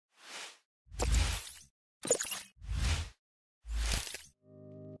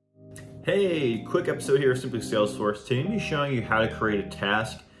Hey, quick episode here of Simply Salesforce. Today I'm going to be showing you how to create a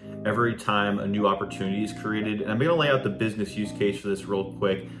task every time a new opportunity is created. And I'm going to lay out the business use case for this real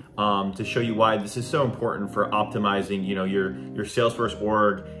quick to show you why this is so important for optimizing, your Salesforce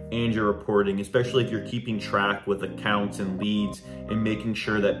org and your reporting, especially if you're keeping track with accounts and leads and making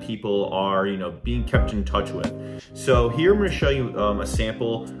sure that people are, being kept in touch with. So here I'm going to show you a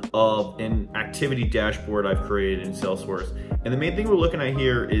sample of an activity dashboard I've created in Salesforce. And the main thing we're looking at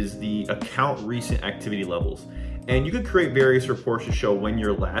here is the account recent activity levels. And you could create various reports to show when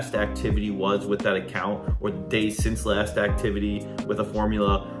your last activity was with that account or the days since last activity with a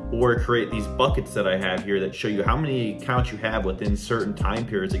formula, or create these buckets that I have here that show you how many accounts you have within certain time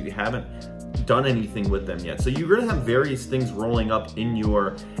periods that you haven't done anything with them yet. So you're gonna have various things rolling up in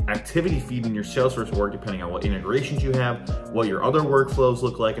your activity feed in your Salesforce org, depending on what integrations you have, what your other workflows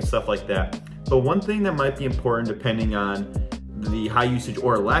look like and stuff like that. But one thing that might be important depending on the high usage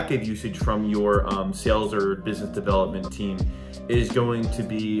or lack of usage from your sales or business development team is going to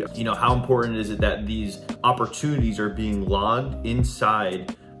be, how important is it that these opportunities are being logged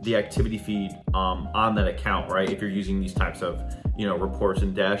inside the activity feed on that account, right? If you're using these types of, reports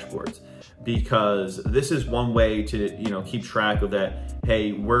and dashboards, because this is one way to, keep track of that.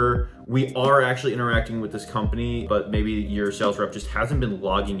 Hey, we are actually interacting with this company, but maybe your sales rep just hasn't been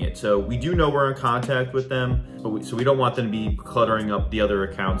logging it. So we do know we're in contact with them, but so we don't want them to be cluttering up the other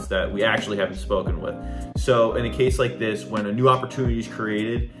accounts that we actually haven't spoken with. So in a case like this, when a new opportunity is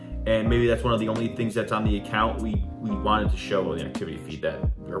created, and maybe that's one of the only things that's on the account, we wanted to show the activity feed that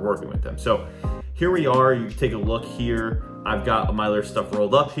we're working with them. So here we are, you can take a look here. I've got my other stuff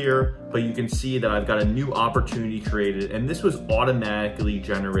rolled up here, but you can see that I've got a new opportunity created, and this was automatically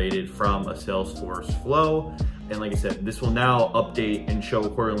generated from a Salesforce flow. And like I said, this will now update and show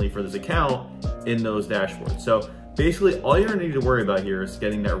accordingly for this account in those dashboards. So basically all you're gonna need to worry about here is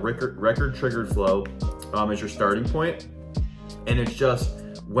getting that record triggered flow as your starting point. And it's just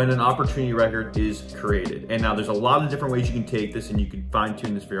when an opportunity record is created. And now there's a lot of different ways you can take this and you can fine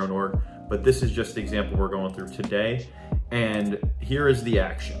tune this for your own org, but this is just the example we're going through today. And here is the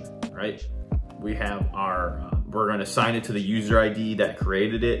action, right? We have we're gonna assign it to the user ID that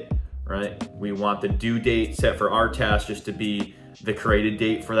created it, right? We want the due date set for our task just to be the created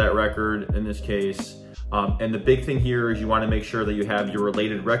date for that record in this case. And the big thing here is you wanna make sure that you have your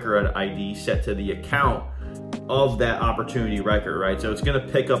related record ID set to the account of that opportunity record, right? So it's gonna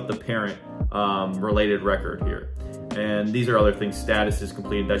pick up the parent related record here. And these are other things, status is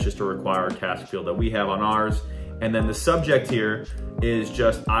completed, that's just a required task field that we have on ours. And then the subject here is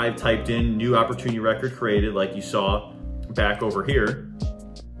just, I've typed in new opportunity record created, like you saw back over here,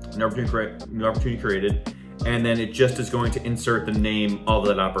 new opportunity created, and then it just is going to insert the name of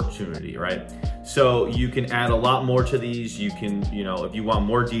that opportunity, right? So you can add a lot more to these. You can, if you want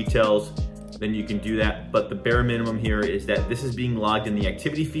more details, then you can do that. But the bare minimum here is that this is being logged in the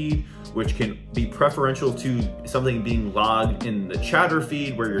activity feed, which can be preferential to something being logged in the chatter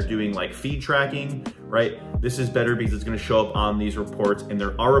feed where you're doing like feed tracking, right? This is better because it's gonna show up on these reports, and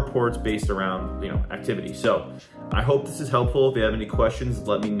there are reports based around, activity. So I hope this is helpful. If you have any questions,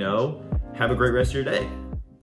 let me know. Have a great rest of your day.